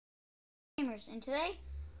Gamers, and today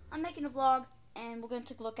I'm making a vlog and we're going to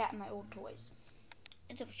take a look at my old toys.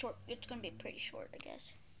 It's going to be pretty short, I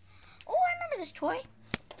guess. Oh, I remember this toy.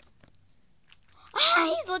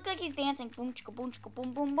 Ah, he's looked like he's dancing. Boom chicka boom chicka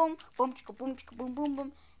boom boom boom. Boom chicka boom chicka boom boom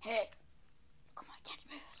boom. Hey, come on, dance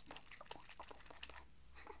smooth. Boom chicka boom chicka boom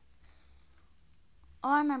boom boom. Oh,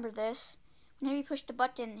 I remember this. Whenever you push the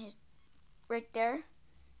button, his right there,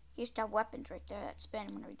 he used to have weapons right there that spin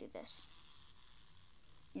whenever we do this.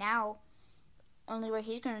 Now, only way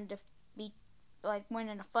he's gonna be like win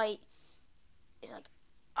in a fight is like,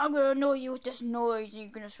 I'm gonna annoy you with this noise and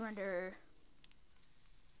you're gonna surrender.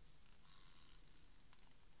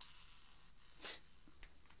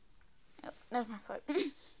 Yep, that's my fight.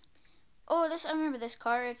 Oh, I remember this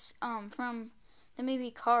car. It's from the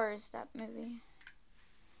movie Cars, that movie.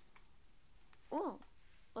 Oh,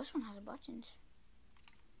 this one has buttons.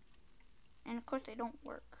 And of course they don't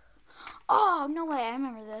work. Oh, no way, I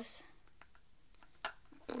remember this.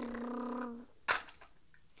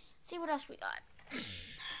 See what else we got.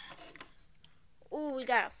 Oh, we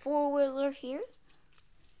got a four-wheeler here.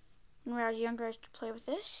 When I was younger, I used to play with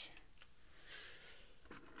this.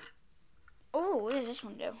 Oh, what does this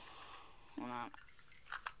one do? Hold on.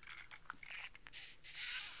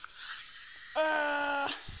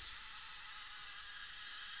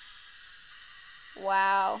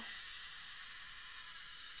 Wow.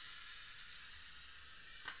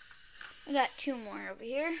 We got two more over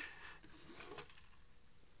here.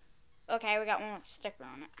 Okay, we got one with a sticker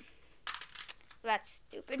on it. That's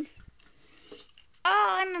stupid.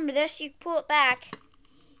 Oh, I remember this. You pull it back.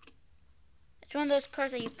 It's one of those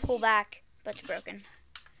cars that you pull back, but it's broken.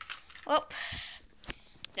 Well,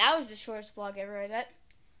 that was the shortest vlog ever, I bet.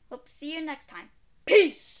 Well, see you next time.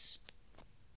 Peace!